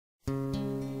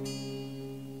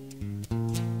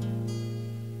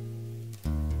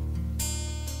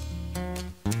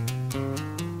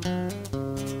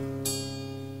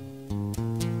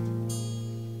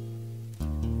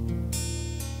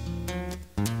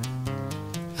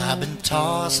I've been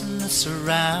tossing this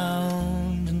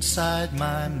around inside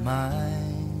my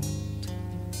mind,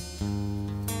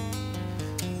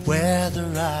 whether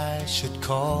I should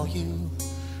call you,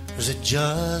 or is it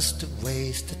just a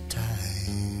waste of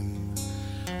time?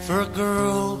 For a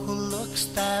girl who looks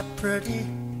that pretty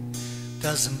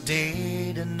doesn't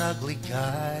date an ugly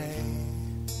guy.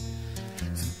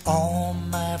 And all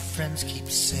my friends keep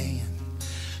saying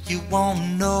you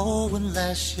won't know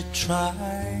unless you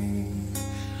try.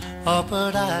 Oh,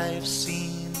 but I've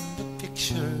seen the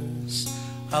pictures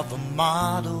of a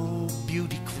model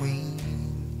beauty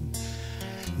queen,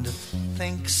 and to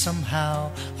think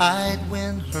somehow I'd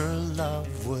win her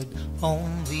love would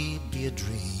only be a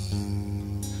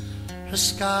dream. Her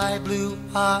sky blue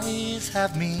eyes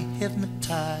have me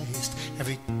hypnotized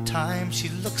every time she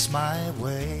looks my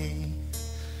way,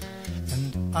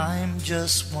 and I'm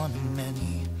just one of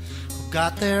many who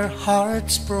got their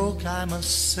hearts broke, I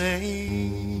must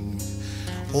say.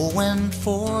 Oh, and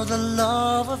for the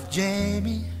love of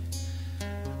Jaime,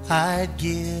 I'd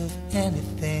give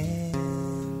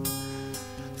anything.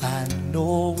 I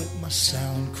know it must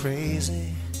sound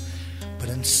crazy, but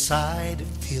inside it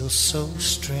feels so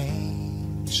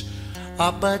strange.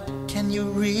 Ah, but can you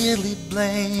really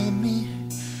blame me?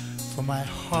 For my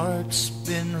heart's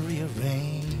been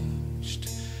rearranged.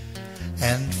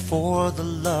 And for the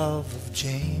love of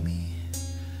Jaime,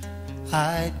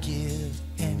 I'd give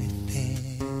anything.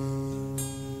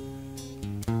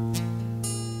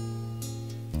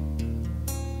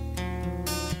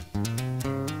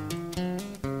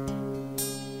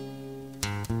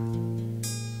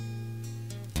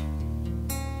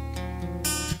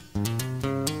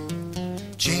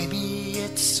 Jaime,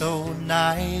 it's so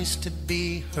nice to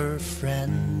be her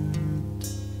friend.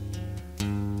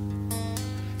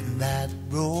 And that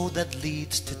road that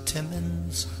leads to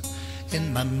Timmins,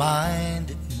 in my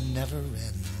mind it never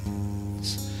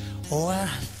ends. Oh, I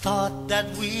thought that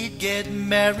we'd get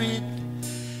married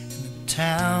in a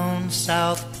town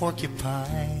south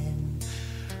Porcupine,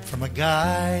 from a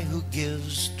guy who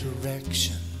gives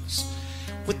directions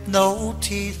with no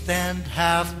teeth and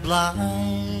half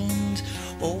blind.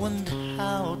 Oh, and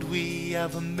how'd we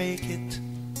ever make it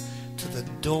to the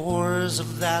doors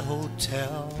of that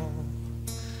hotel?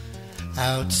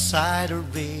 Outside a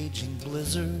raging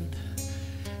blizzard,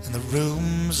 and the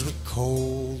rooms were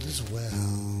cold as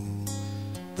well.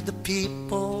 But the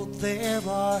people there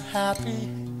are happy,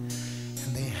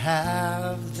 and they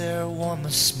have their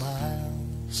warmest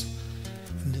smiles.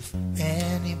 And if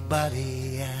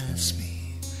anybody asks me,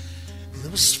 it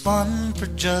was fun for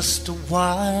just a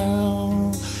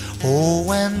while.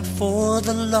 Oh, and for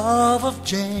the love of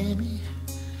Jaime,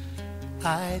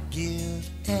 I'd give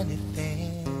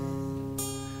anything.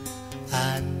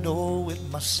 I know it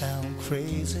must sound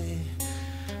crazy,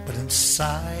 but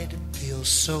inside it feels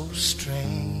so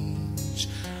strange.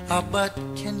 Ah, but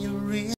can you really